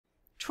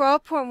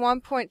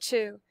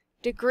12.1.2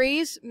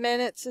 Degrees,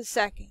 minutes, and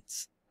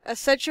seconds.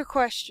 Essential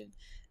question.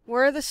 What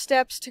are the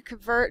steps to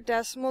convert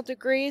decimal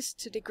degrees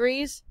to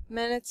degrees,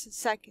 minutes, and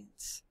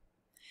seconds?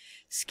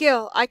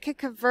 Skill. I could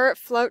convert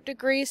float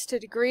degrees to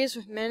degrees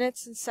with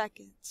minutes and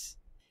seconds.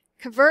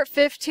 Convert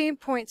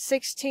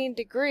 15.16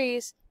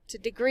 degrees to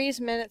degrees,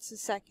 minutes, and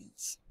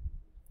seconds.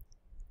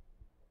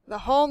 The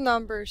whole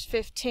number is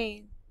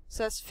 15,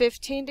 so that's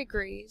 15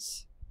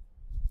 degrees.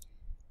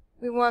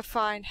 We want to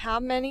find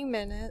how many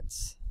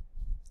minutes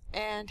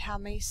and how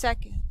many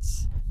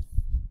seconds.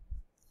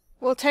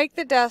 We'll take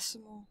the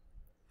decimal.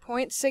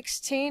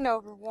 0.16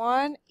 over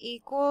 1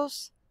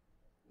 equals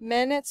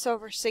minutes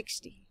over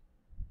 60.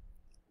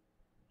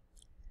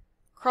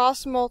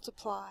 Cross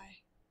multiply.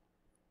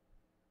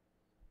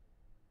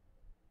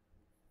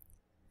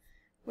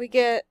 We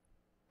get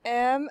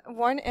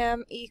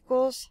 1m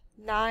equals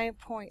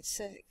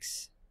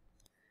 9.6.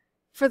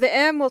 For the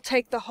m, we'll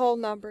take the whole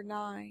number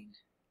 9.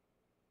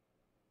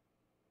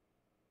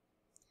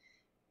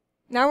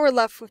 Now we're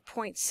left with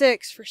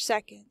 0.6 for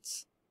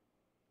seconds.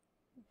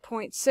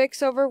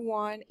 0.6 over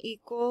 1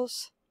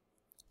 equals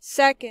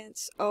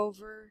seconds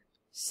over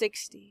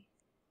 60.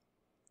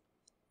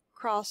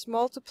 Cross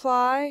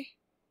multiply.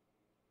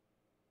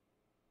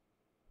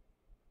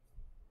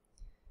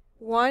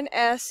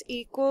 1s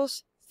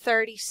equals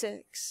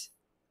 36.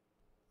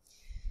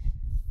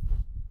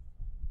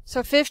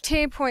 So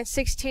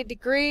 15.16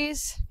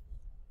 degrees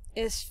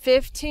is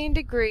 15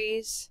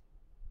 degrees,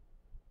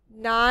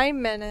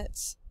 9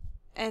 minutes,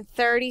 and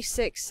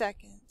 36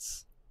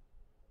 seconds.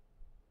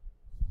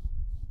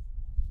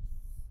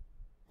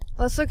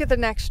 Let's look at the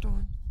next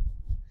one.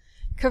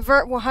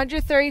 Convert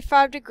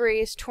 135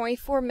 degrees,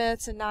 24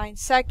 minutes, and 9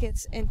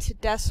 seconds into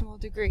decimal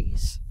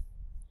degrees.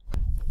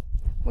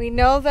 We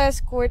know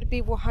that's going to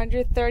be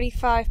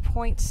 135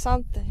 point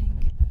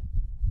something.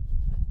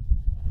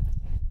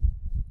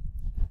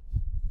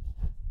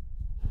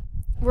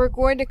 We're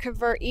going to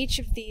convert each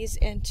of these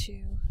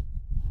into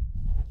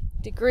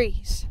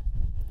degrees.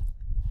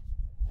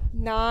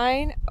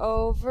 9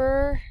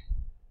 over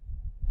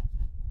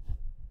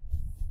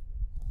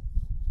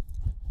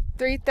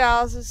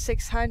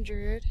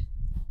 3,600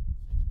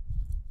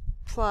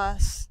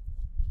 plus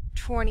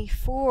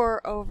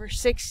 24 over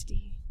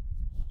 60.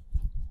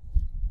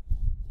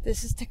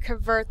 This is to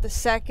convert the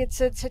seconds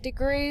into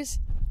degrees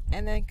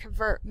and then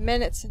convert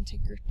minutes into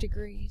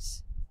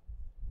degrees.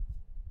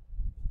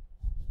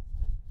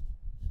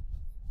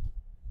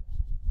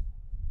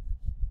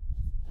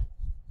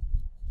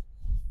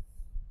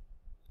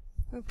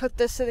 We'll put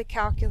this in the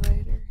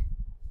calculator.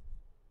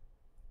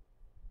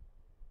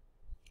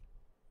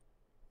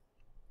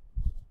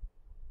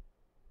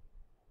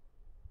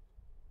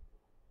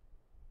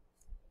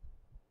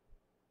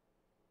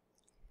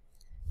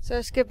 So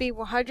it's going to be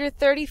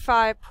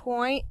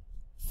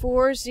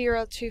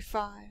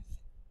 135.4025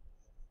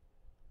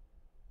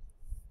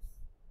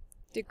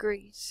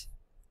 degrees.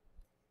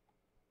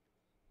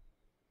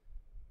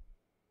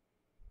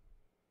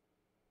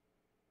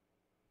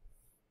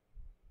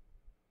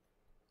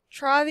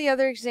 Try the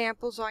other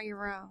examples on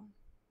your own.